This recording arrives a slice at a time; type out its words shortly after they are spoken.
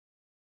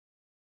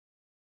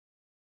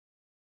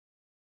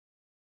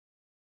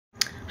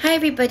Hi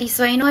everybody,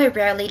 so I know I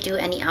rarely do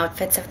any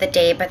outfits of the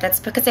day, but that's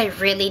because I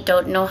really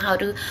don't know how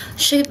to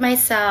shoot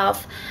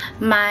myself.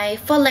 My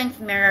full-length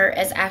mirror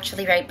is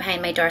actually right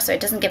behind my door, so it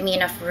doesn't give me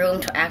enough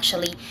room to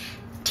actually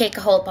take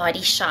a whole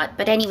body shot.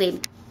 But anyway,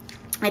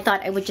 I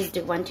thought I would just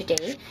do one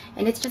today,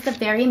 and it's just a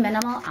very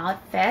minimal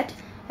outfit.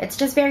 It's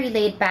just very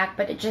laid back,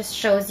 but it just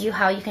shows you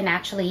how you can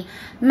actually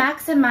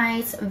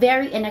maximize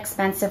very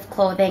inexpensive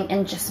clothing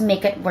and just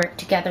make it work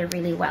together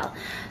really well.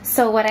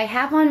 So what I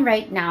have on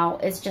right now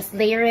is just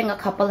layering a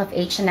couple of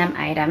H&M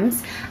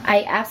items.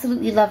 I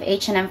absolutely love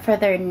H&M for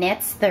their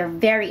knits. They're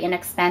very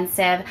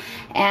inexpensive,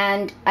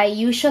 and I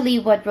usually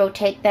would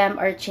rotate them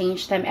or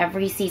change them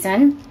every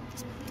season.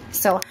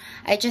 So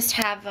I just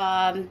have,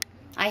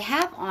 I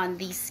have on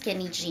these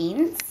skinny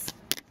jeans.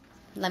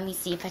 Let me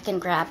see if I can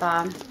grab,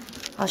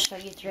 I'll show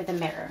you through the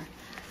mirror.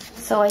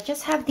 So I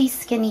just have these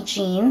skinny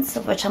jeans,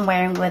 which I'm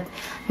wearing with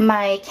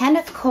my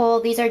Kenneth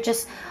Cole. These are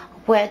just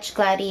wedge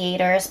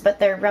gladiators, but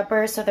they're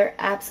rubber, so they're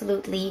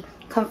absolutely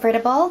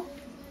comfortable.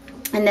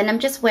 And then I'm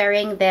just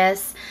wearing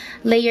this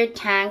layered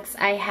tanks.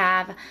 I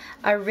have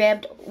a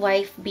ribbed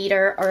wife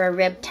beater or a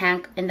ribbed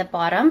tank in the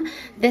bottom.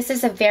 This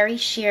is a very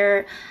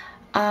sheer,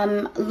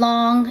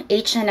 long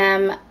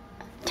H&M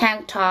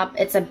tank top.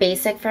 It's a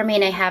basic for me,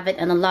 and I have it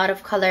in a lot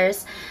of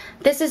colors.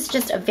 This is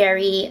just a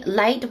very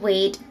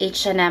lightweight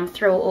H&M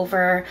throw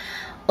over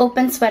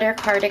open sweater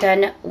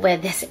cardigan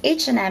with this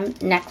H&M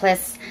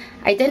necklace.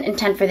 I didn't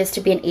intend for this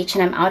to be an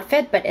H&M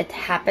outfit, but it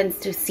happens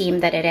to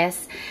seem that it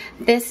is.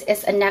 This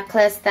is a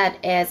necklace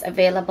that is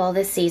available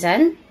this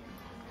season.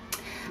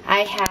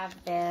 I have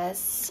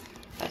this,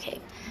 okay,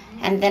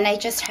 and then I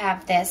just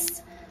have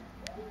this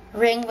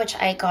ring, which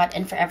I got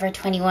in Forever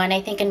 21.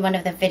 I think in one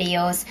of the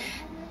videos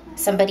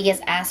somebody has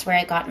asked where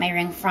I got my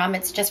ring from.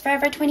 It's just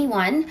Forever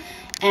 21,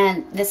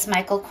 and this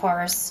Michael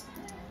Kors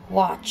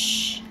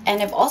watch.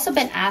 And I've also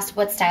been asked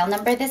what style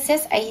number this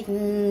is. I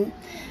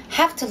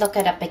have to look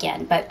it up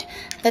again, but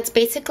that's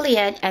basically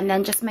it. And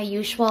then just my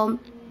usual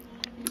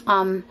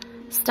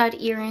stud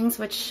earrings,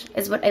 which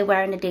is what I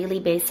wear on a daily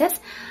basis.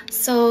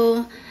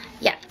 So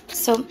yeah,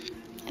 so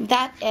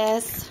that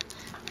is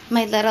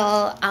my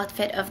little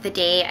outfit of the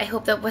day. I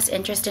hope that was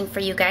interesting for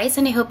you guys,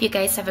 and I hope you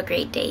guys have a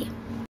great day.